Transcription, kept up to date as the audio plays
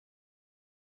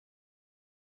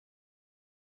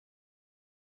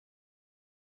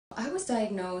I was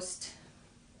diagnosed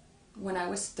when I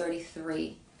was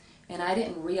 33, and I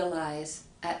didn't realize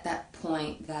at that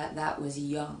point that that was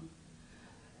young.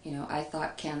 You know, I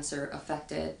thought cancer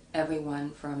affected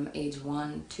everyone from age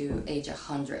 1 to age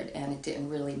 100, and it didn't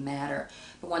really matter.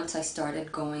 But once I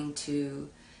started going to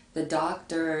the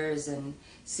doctors and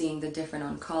seeing the different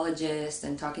oncologists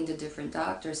and talking to different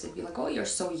doctors, they'd be like, oh, you're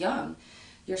so young.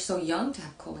 You're so young to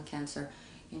have colon cancer.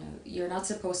 You know, you're not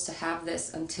supposed to have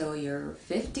this until you're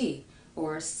 50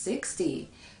 or 60.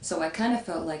 So I kind of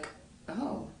felt like,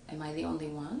 oh, am I the only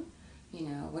one? You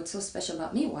know, what's so special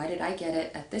about me? Why did I get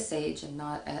it at this age and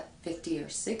not at 50 or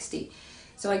 60?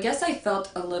 So I guess I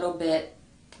felt a little bit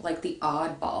like the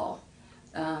oddball.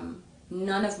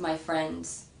 None of my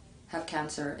friends have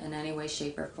cancer in any way,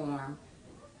 shape, or form.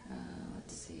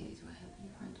 Let's see, do I have any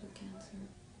friends with cancer?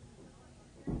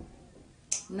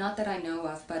 Not that I know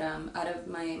of, but out of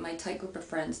my tight group of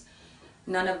friends,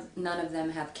 none of them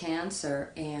have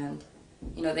cancer, and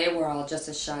you know, they were all just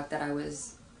as shocked that I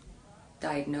was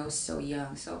diagnosed so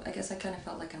young. So I guess I kind of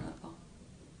felt like an oddball.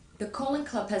 The Colon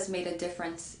Club has made a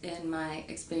difference in my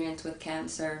experience with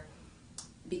cancer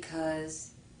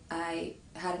because I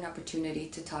had an opportunity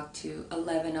to talk to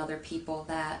 11 other people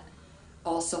that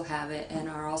also have it and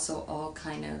are also all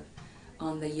kind of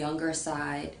on the younger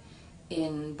side.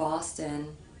 In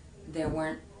Boston, there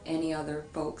weren't any other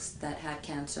folks that had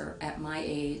cancer at my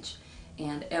age,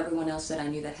 and everyone else that I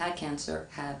knew that had cancer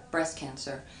had breast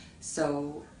cancer.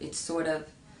 So it sort of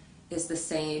is the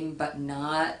same but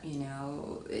not, you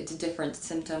know, it's different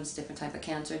symptoms, different type of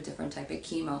cancer, different type of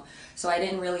chemo. So I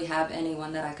didn't really have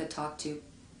anyone that I could talk to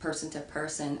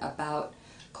person about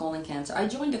colon cancer. I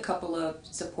joined a couple of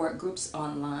support groups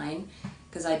online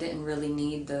because I didn't really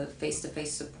need the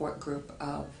face-to-face support group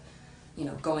of, you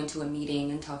know, going to a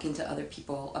meeting and talking to other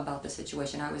people about the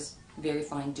situation. I was very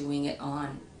fine doing it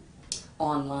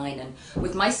online, and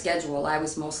with my schedule I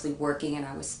was mostly working, and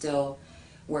I was still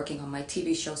working on my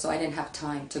TV show, so I didn't have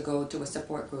time to go to a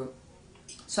support group.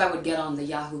 So I would get on the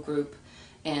Yahoo group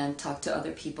and talk to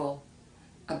other people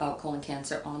about colon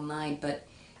cancer online. But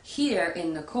here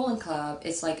in the Colon Club,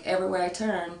 it's like everywhere I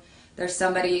turn, there's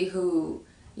somebody who,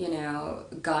 you know,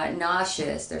 got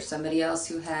nauseous, there's somebody else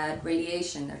who had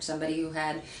radiation, there's somebody who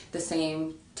had the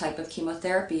same type of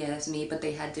chemotherapy as me, but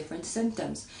they had different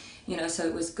symptoms. You know, so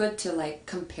it was good to like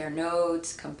compare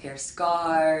notes, compare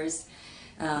scars,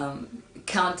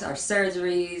 count our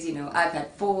surgeries. You know, I've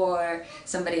had 4,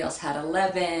 somebody else had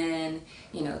 11,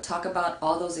 you know, talk about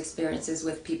all those experiences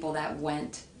with people that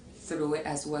went through it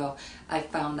as well. I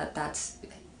found that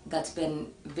that's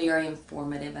been very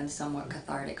informative and somewhat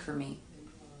cathartic for me.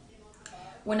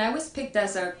 When I was picked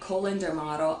as a Colondar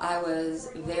model, I was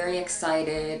very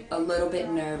excited, a little bit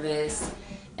nervous,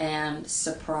 and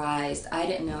surprised. I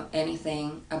didn't know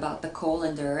anything about the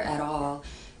Colondar at all,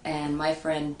 and my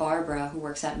friend Barbara, who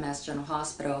works at Mass General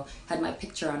Hospital, had my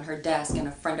picture on her desk, and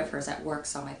a friend of hers at work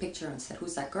saw my picture and said,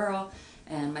 "Who's that girl?"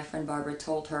 And my friend Barbara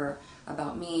told her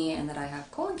about me and that I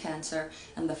have colon cancer,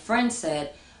 and the friend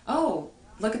said, "Oh,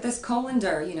 look at this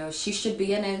Colondar, you know, she should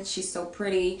be in it, she's so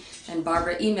pretty." And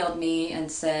Barbara emailed me and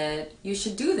said, "You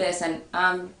should do this," and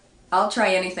I'll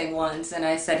try anything once. And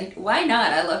I said, why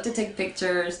not? I love to take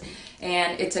pictures,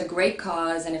 and it's a great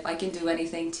cause, and if I can do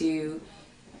anything to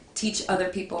teach other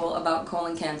people about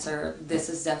colon cancer, this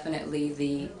is definitely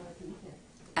the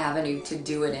avenue to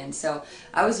do it in. So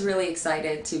I was really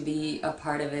excited to be a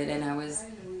part of it, and I was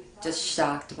just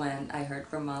shocked when I heard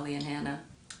from Molly and Hannah.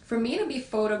 For me to be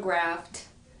photographed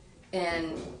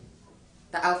in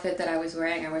the outfit that I was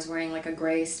wearing like a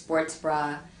gray sports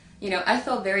bra. You know, I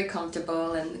felt very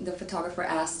comfortable, and the photographer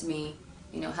asked me,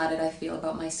 you know, how did I feel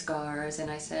about my scars,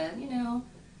 and I said, you know,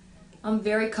 I'm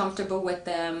very comfortable with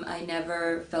them. I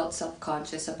never felt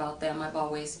self-conscious about them. I've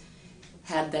always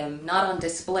had them not on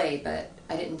display, but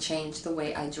I didn't change the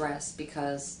way I dress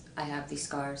because I have these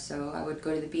scars. So I would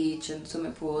go to the beach and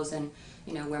swimming pools and,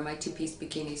 you know, wear my 2-piece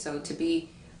bikini. So to be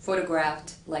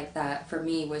photographed like that for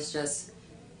me was just,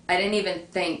 I didn't even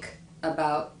think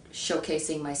about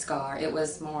showcasing my scar. It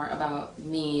was more about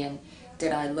me, and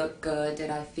did I look good, did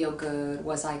I feel good,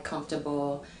 was I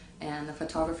comfortable? And the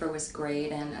photographer was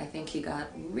great, and I think he got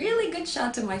really good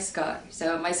shots of my scar.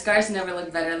 So my scars never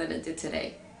look better than it did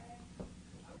today.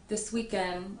 This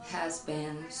weekend has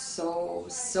been so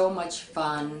much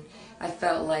fun. I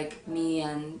felt like me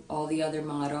and all the other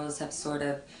models have sort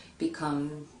of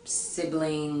become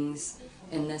siblings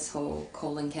in this whole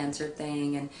colon cancer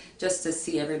thing, and just to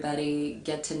see everybody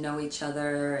get to know each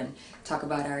other and talk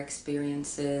about our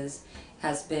experiences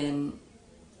has been,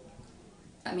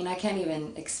 I mean, I can't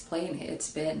even explain it.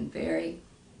 It's been very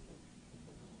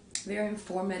very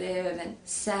informative and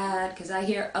sad, because I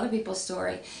hear other people's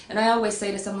story, and I always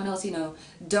say to someone else, you know,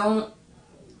 don't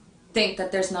think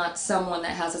that there's not someone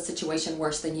that has a situation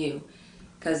worse than you,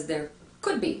 because there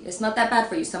could be. It's not that bad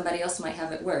for you. Somebody else might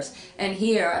have it worse. And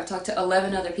here I've talked to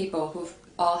 11 other people who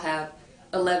all have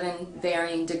 11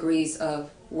 varying degrees of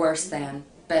worse than,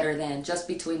 better than, just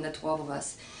between the 12 of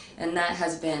us. And that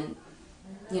has been,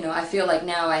 you know, I feel like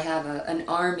now I have an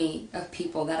army of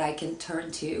people that I can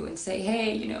turn to and say,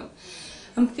 hey, you know,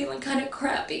 I'm feeling kind of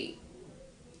crappy.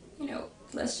 You know,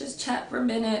 let's just chat for a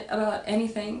minute about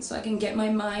anything so I can get my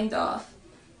mind off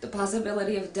the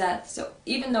possibility of death. So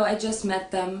even though I just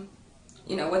met them,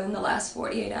 you know, within the last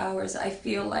 48 hours, I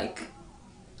feel like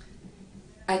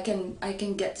I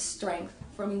can get strength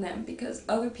from them, because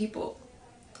other people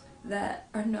that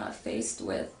are not faced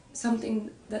with something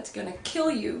that's gonna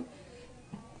kill you,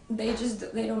 they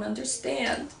don't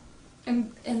understand.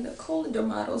 And the Colondar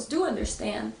models do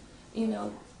understand. You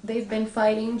know, they've been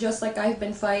fighting just like I've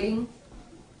been fighting,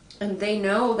 and they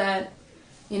know that,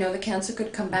 you know, the cancer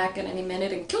could come back at any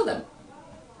minute and kill them.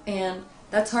 And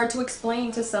that's hard to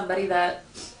explain to somebody that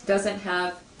doesn't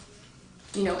have,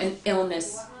 you know, an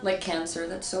illness like cancer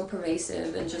that's so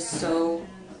pervasive and just so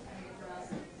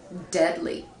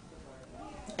deadly.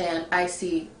 And I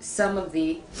see some of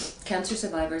the cancer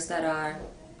survivors that are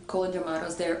Colondar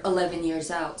models, they're 11 years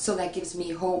out. So that gives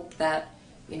me hope that,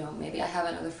 you know, maybe I have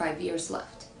another 5 years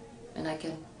left, and I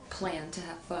can plan to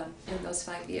have fun in those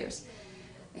 5 years.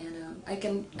 And I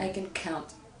can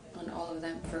count on all of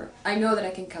them for, I know that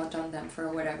I can count on them for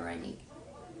whatever I need.